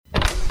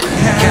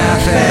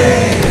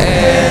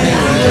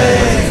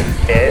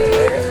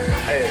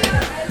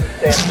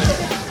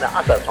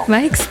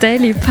Mike's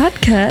Daily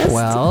Podcast.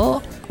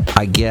 Well,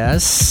 I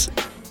guess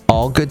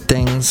all good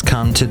things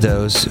come to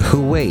those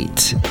who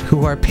wait,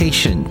 who are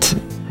patient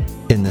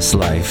in this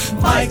life.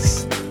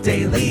 Mike's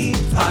Daily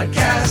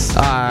Podcast.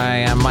 I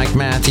am Mike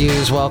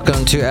Matthews.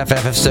 Welcome to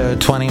FF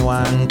episode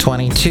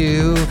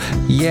 2122.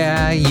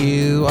 Yeah,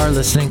 you are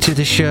listening to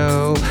the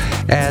show,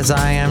 as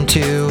I am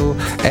too.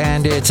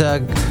 And it's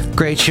a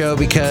great show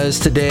because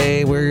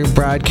today we're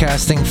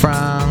broadcasting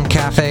from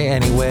Cafe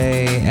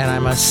Anyway. And I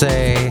must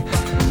say,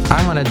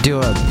 I'm going to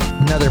do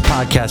another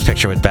podcast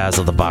picture with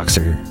Basil the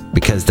Boxer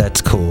because that's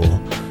cool.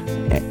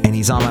 And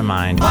he's on my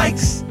mind.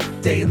 Mike's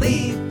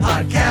Daily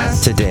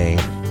Podcast. Today,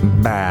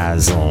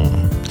 Basil.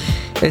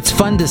 It's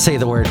fun to say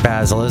the word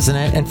Basil, isn't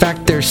it? In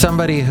fact, there's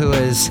somebody who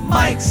is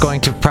Mike's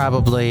going to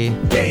probably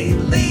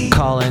Daily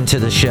call into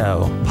the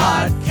show.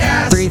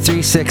 Podcast.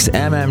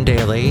 336MM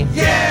Daily.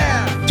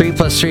 Yeah! 3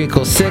 plus 3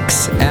 equals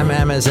 6.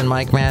 MM as in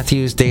Mike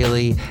Matthews,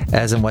 Daily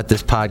as in what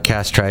this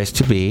podcast tries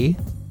to be.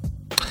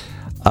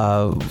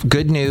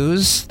 Good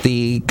news,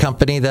 the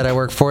company that I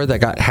work for that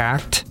got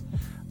hacked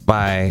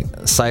by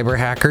cyber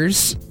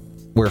hackers,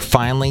 we're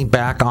finally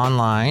back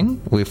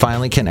online. We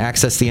finally can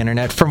access the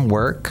internet from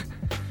work.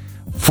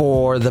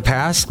 For the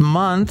past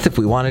month, if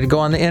we wanted to go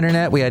on the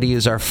internet, we had to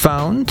use our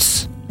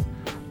phones,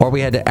 or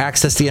we had to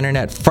access the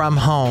internet from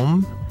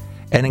home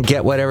and then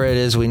get whatever it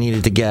is we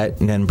needed to get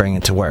and then bring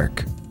it to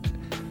work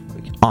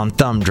on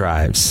thumb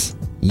drives.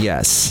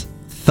 Yes,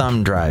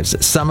 thumb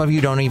drives. Some of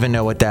you don't even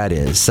know what that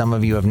is. Some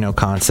of you have no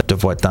concept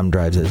of what thumb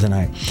drives is, and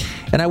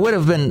I would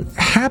have been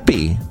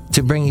happy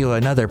to bring you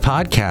another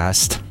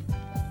podcast.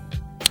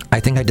 I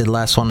think I did the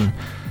last one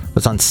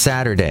was on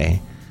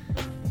Saturday,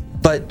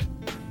 but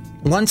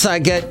once I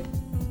get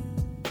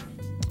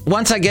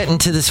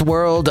into this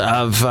world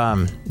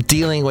of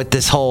dealing with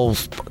this whole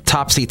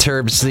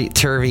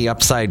topsy-turvy,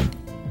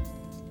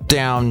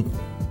 upside-down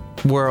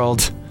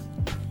world,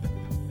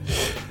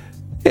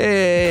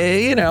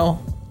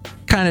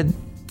 kind of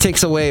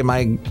takes away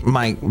my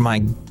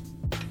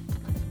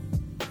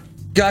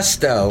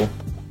gusto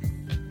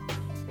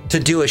to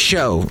do a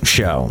show.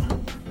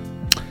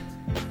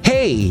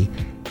 Hey,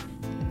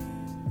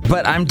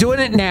 but I'm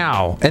doing it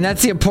now, and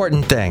that's the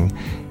important thing.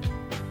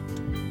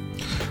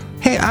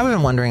 Hey, I've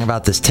been wondering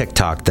about this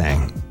TikTok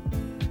thing.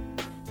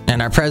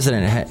 And our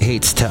president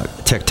hates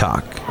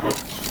TikTok.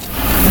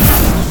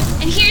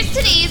 And here's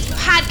today's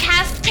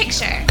podcast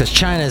picture. Because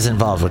China is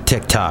involved with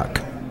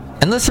TikTok.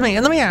 And listen to me,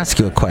 and let me ask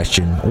you a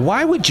question.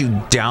 Why would you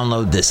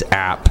download this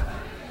app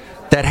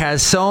that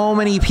has so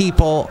many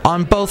people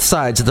on both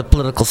sides of the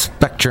political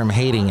spectrum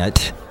hating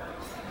it,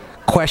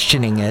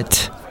 questioning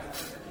it?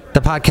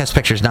 The podcast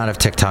picture is not of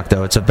TikTok,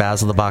 though. It's of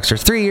Basil the Boxer.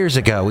 3 years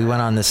ago, we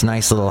went on this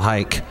nice little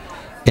hike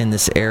in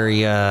this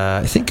area.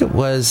 I think it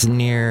was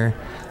near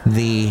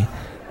the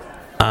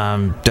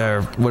what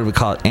do we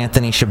call it?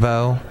 Anthony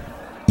Chabot?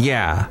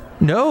 Yeah.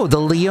 No, the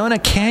Leona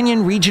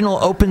Canyon Regional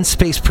Open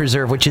Space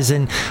Preserve, which is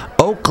in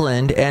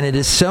Oakland, and it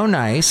is so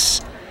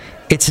nice.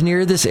 It's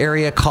near this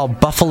area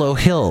called Buffalo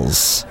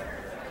Hills.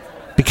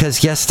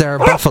 Because, yes, there are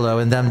buffalo,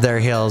 and them there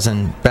hills,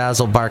 and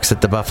Basil barks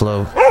at the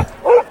buffalo.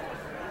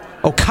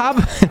 Oh,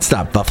 it's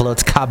not buffalo,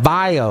 it's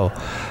Caballo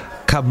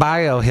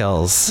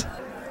Hills,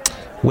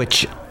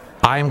 which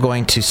I'm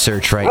going to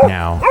search right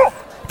now.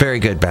 Very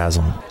good,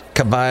 Basil.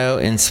 Caballo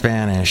in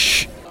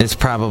Spanish is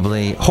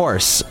probably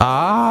horse.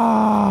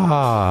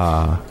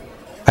 I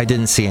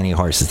didn't see any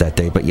horses that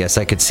day, but yes,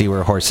 I could see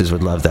where horses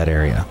would love that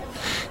area.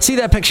 See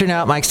that picture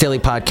now at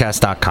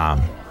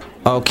mikesdailypodcast.com.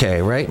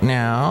 Okay, right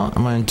now,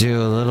 I'm going to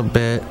do a little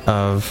bit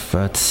of,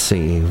 let's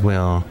see,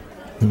 we'll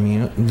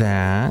mute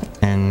that,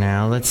 and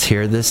now let's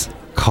hear this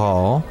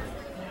call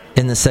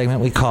in the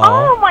segment we call...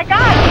 Oh my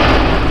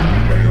God!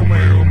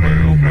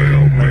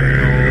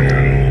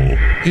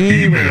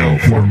 Email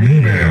for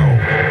me-mail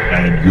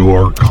and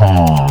your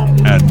calm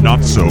and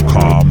not so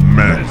calm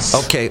mess.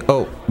 Okay,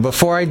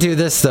 before I do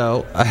this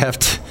though, I have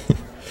to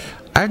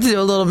do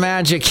a little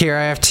magic here.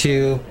 I have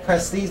to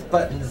press these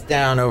buttons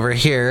down over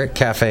here at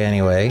Cafe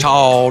Anyway.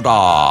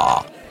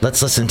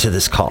 Let's listen to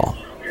this call.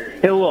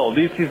 Hello,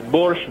 this is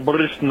Boris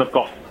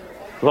Baryshnikov,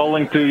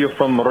 calling to you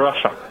from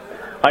Russia.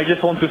 I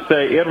just want to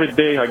say every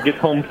day I get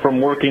home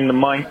from work in the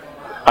mine,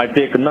 I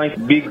take a nice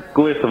big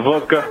glass of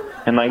vodka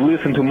and I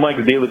listen to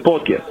Mike's Daily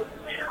Podcast.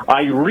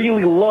 I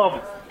really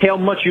love how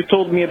much you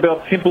told me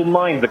about Simple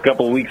Minds a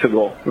couple of weeks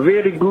ago.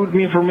 Very good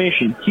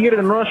information. Here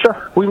in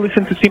Russia, we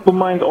listen to Simple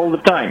Minds all the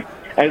time.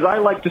 As I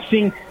like to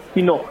sing,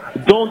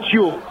 don't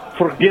you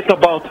forget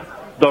about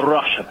the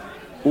Russians.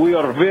 We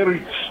are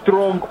very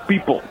strong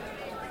people.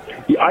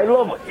 I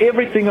love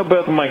everything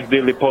about Mike's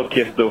Daily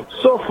Podcast, though.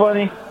 So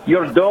funny.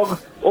 Your dog,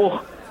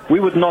 we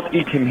would not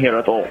eat him here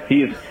at all.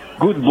 He is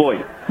good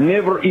boy.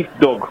 Never eat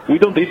dog. We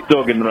don't eat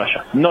dog in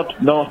Russia.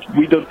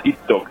 We don't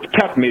eat dog.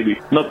 Cat maybe,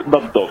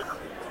 not dog.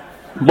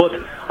 But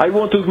I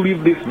want to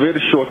leave this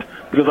very short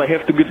because I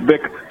have to get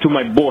back to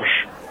my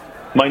borscht.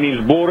 My name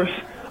is Boris.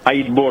 I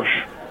eat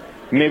borscht.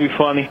 Maybe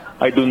funny,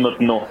 I do not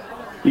know.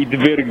 It's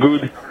very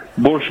good,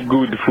 borscht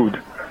good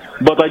food.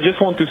 But I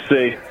just want to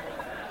say,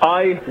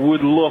 I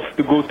would love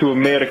to go to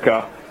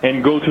America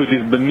and go to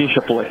this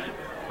Benicia place.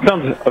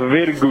 Sounds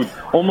very good.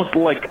 Almost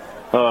like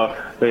a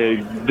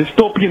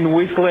dystopian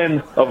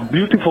wasteland of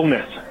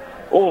beautifulness.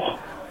 Oh,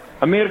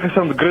 America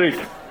sounds great.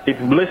 It's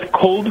blessed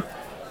cold.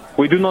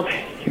 We do not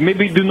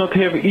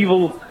have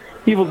evil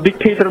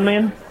dictator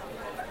man.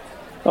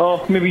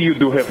 Oh, maybe you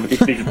do have a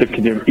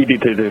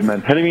dictator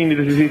man. I mean, it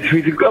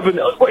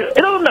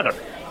doesn't matter.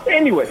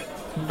 Anyway,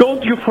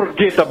 don't you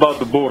forget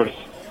about Boris.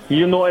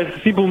 You know, as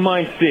people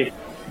might say,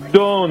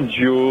 don't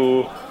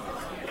you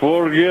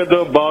forget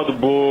about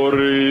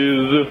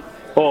Boris.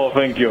 Oh,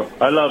 thank you.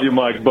 I love you,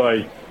 Mike.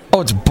 Bye.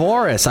 Oh, it's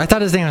Boris. I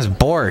thought his name was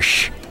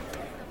Borscht.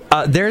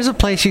 There's a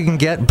place you can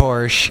get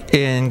borscht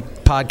in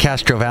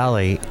Podcastro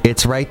Valley.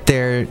 It's right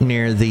there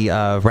near the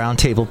Round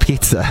Table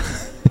Pizza.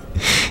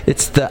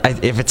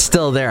 If it's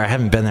still there, I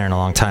haven't been there in a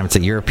long time. It's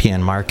a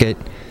European market,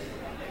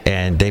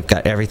 and they've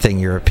got everything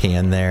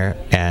European there,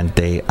 and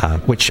they,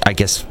 which I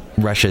guess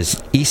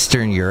Russia's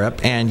Eastern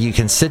Europe, and you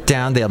can sit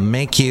down. They'll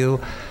make you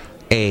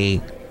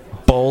a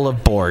bowl of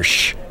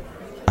borscht.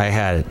 I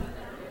had it.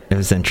 It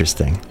was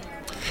interesting,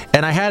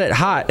 and I had it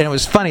hot, and it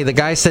was funny. The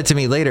guy said to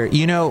me later,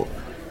 you know,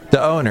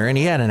 the owner, and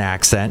he had an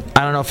accent.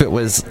 I don't know if it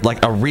was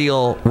like a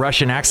real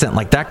Russian accent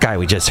like that guy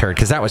we just heard,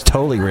 because that was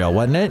totally real,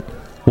 wasn't it?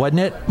 Wasn't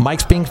it?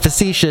 Mike's being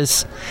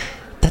facetious.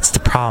 That's the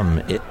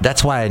problem.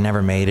 That's why I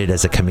never made it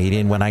as a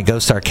comedian. When I go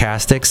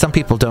sarcastic, some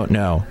people don't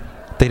know.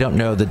 They don't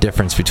know the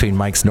difference between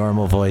Mike's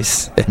normal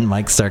voice and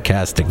Mike's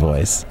sarcastic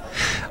voice.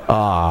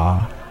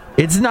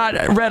 It's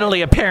not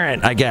readily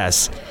apparent, I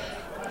guess.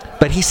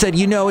 But he said,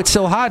 you know, it's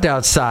so hot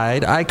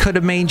outside, I could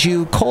have made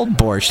you cold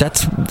borscht.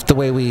 That's the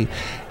way we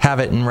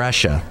have it in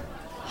Russia.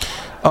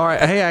 All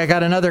right, hey, I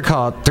got another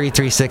call.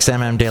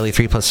 336MM Daily,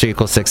 3 + 3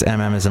 = 6.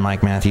 MM is in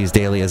Mike Matthews.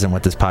 Daily is in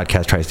what this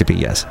podcast tries to be.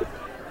 Yes.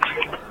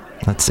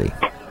 Let's see.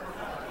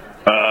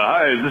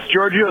 Hi, is this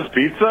Giorgio's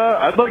Pizza?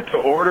 I'd like to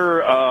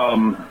order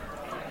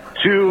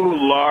 2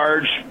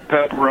 large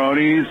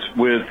pepperonis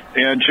with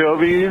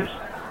anchovies.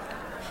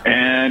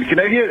 And can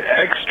I get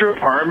extra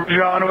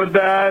Parmesan with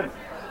that?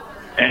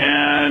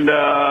 And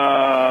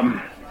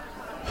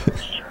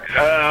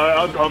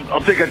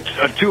I'll take a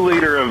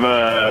 2-liter of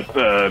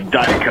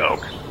Diet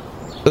Coke.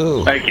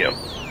 Ooh. Thank you.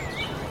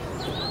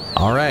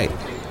 All right.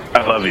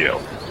 I love you.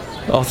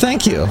 Oh,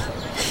 thank you.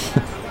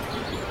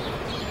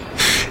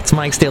 It's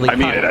Mike's Daily. I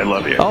mean it. I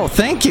love you. Oh,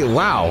 thank you.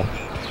 Wow.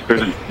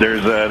 There's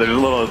a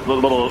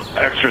little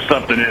extra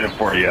something in it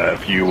for you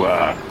if you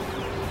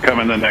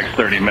come in the next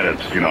 30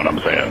 minutes. If you know what I'm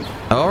saying.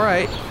 All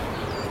right.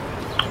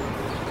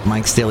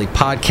 Mike's Daily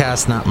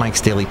Podcast, not Mike's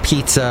Daily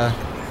Pizza.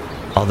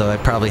 Although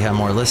I'd probably have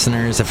more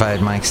listeners if I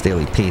had Mike's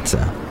Daily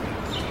Pizza.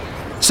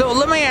 So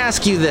let me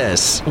ask you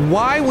this.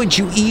 Why would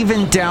you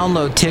even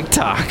download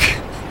TikTok?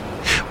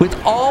 With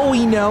all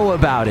we know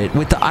about it,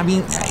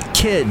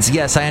 kids,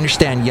 yes, I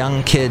understand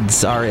young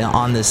kids are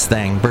on this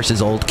thing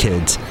versus old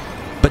kids.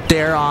 But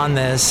they're on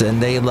this and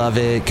they love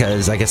it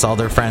because I guess all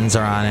their friends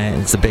are on it.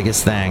 It's the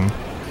biggest thing.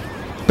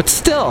 But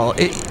still,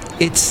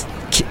 it's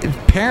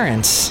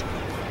parents.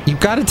 You've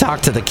got to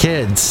talk to the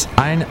kids.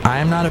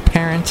 I'm not a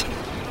parent.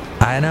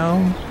 I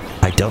know.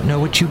 I don't know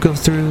what you go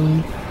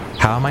through.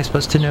 How am I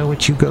supposed to know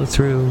what you go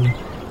through?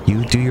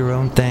 You do your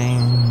own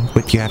thing.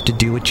 You have to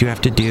do what you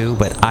have to do,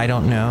 but I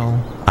don't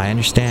know. I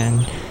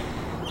understand.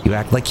 You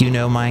act like you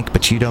know, Mike,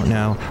 but you don't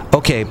know.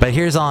 Okay, but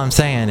here's all I'm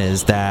saying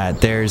is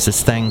that there's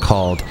this thing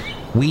called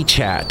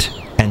WeChat,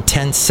 and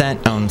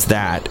Tencent owns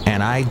that,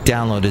 and I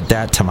downloaded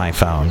that to my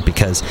phone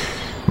because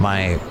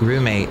my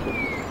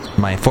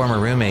former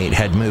roommate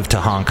had moved to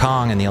Hong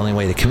Kong, and the only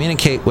way to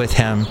communicate with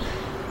him,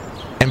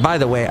 and by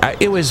the way,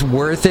 it was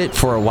worth it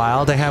for a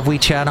while to have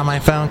WeChat on my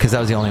phone because that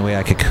was the only way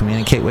I could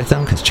communicate with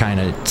him, because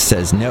China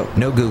says no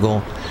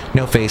Google,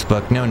 no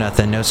Facebook, no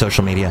nothing, no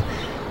social media.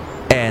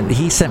 And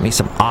he sent me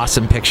some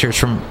awesome pictures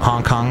from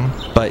Hong Kong,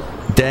 but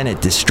then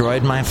it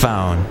destroyed my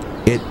phone.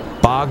 It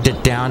bogged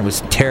it down. It was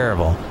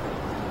terrible.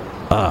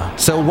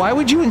 So why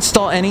would you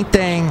install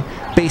anything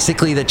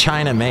basically that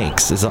China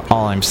makes is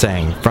all I'm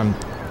saying from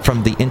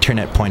the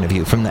internet point of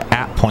view, from the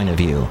app point of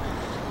view.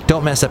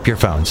 Don't mess up your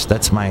phones.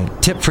 That's my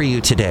tip for you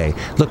today.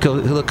 Look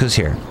who's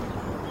here.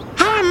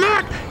 Hi,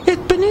 Mac.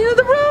 It's Benita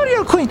the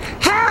Rodeo Queen.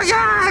 How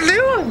y'all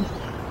doing?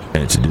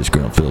 It's a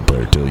disgruntled Philip,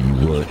 I tell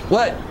you what.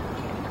 What?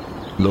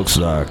 Looks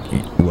like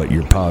what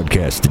your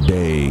podcast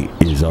today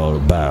is all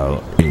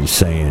about is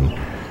saying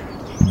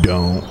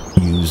don't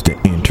use the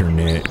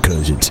internet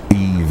because it's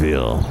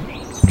evil.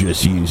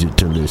 Just use it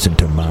to listen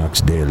to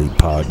Mike's Daily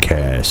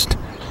Podcast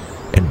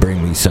and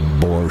bring me some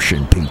borscht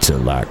and pizza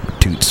like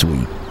Toot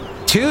Sweet.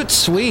 Toot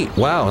Sweet.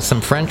 Wow,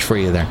 some French for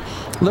you there.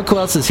 Look who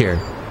else is here.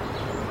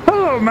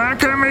 Hello,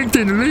 Mike. I make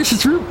the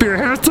delicious root beer.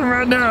 Have some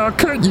right now. I'll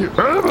cut you.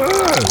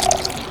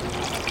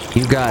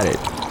 You got it,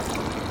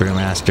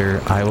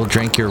 Brewmaster. I will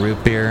drink your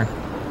root beer,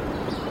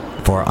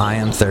 for I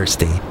am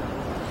thirsty.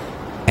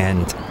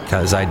 And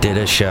because I did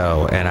a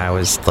show and I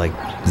was like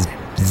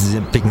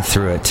zipping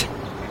through it.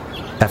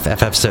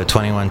 episode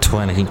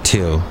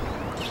 2122.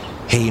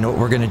 Hey, you know what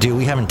we're going to do?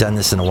 We haven't done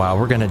this in a while.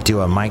 We're going to do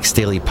a Mike's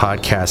Daily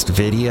Podcast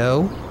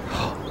video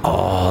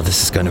Oh,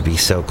 this is going to be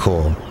so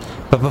cool.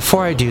 But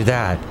before I do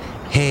that,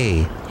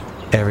 hey,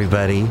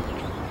 everybody,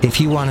 if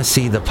you want to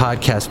see the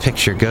podcast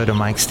picture, go to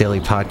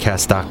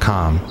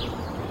mikesdailypodcast.com.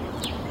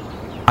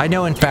 I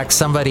know, in fact,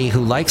 somebody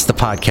who likes the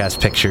podcast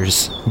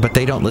pictures, but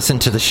they don't listen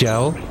to the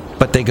show,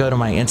 but they go to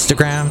my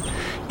Instagram,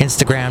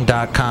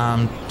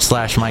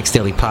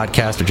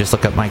 instagram.com/mikesdailypodcast, or just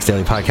look up Mike's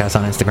Daily Podcast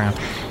on Instagram,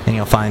 and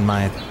you'll find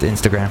my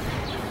Instagram.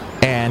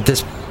 And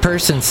this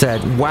person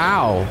said,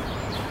 wow,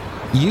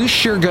 you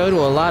sure go to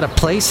a lot of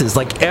places.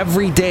 Like,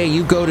 every day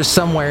you go to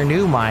somewhere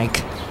new, Mike.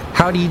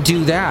 How do you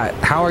do that?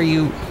 How are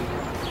you...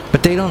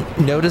 But they don't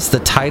notice the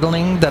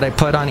titling that I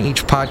put on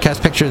each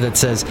podcast picture that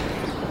says,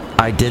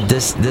 I did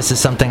this. This is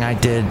something I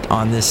did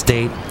on this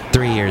date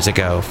 3 years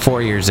ago,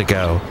 4 years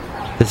ago.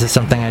 This is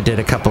something I did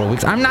a couple of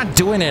weeks. I'm not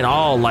doing it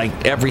all,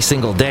 like, every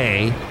single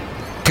day.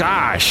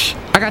 Gosh,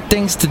 I got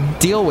things to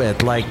deal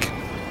with, like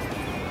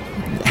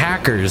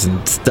hackers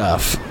and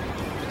stuff.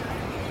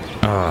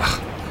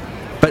 Ugh.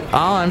 But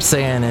all I'm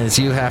saying is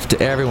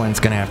everyone's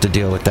going to have to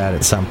deal with that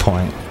at some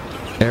point.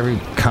 Every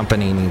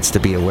company needs to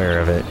be aware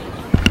of it.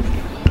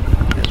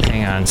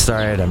 Hang on,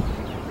 sorry, I had to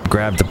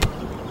grab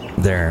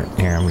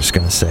here, I'm just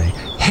going to say,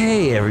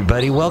 hey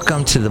everybody,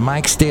 welcome to the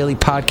Mike's Daily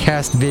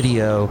Podcast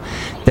video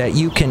that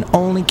you can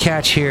only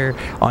catch here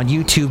on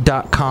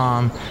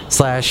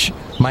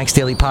youtube.com/Mike's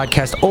Daily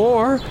Podcast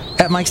or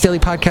at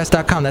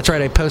mikesdailypodcast.com. That's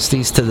right, I post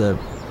these to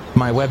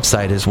my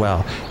website as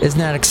well. Isn't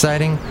that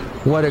exciting?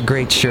 What a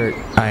great shirt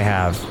I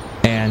have.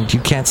 And you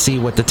can't see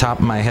what the top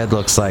of my head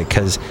looks like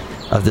because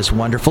of this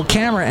wonderful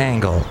camera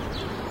angle.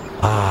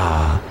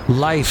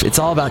 Life, it's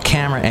all about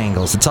camera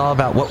angles. It's all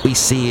about what we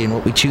see and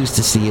what we choose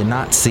to see and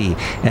not see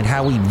and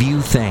how we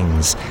view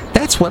things.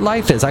 That's what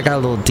life is. I got a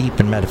little deep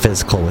and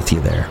metaphysical with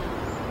you there.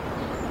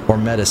 Or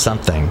meta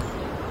something.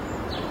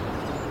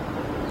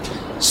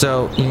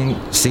 So you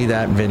can see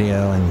that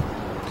video and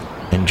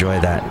enjoy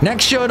that.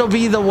 Next show, it'll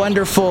be the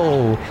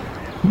wonderful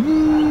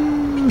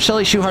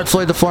Shelley Shuhart,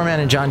 Floyd the Floorman,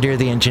 and John Deere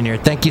the Engineer.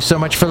 Thank you so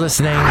much for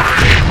listening.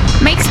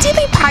 Mike's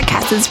Daily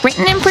Podcast is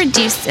written and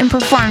produced and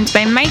performed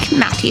by Mike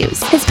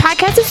Matthews. His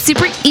podcast is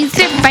super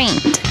easy to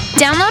find.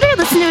 Download or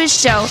listen to his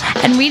show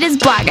and read his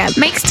blog at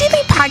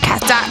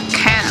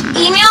mikesdailypodcast.com.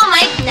 Email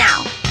Mike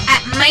now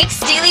at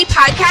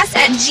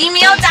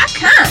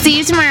mikesdailypodcast@gmail.com. See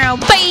you tomorrow.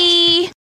 Bye!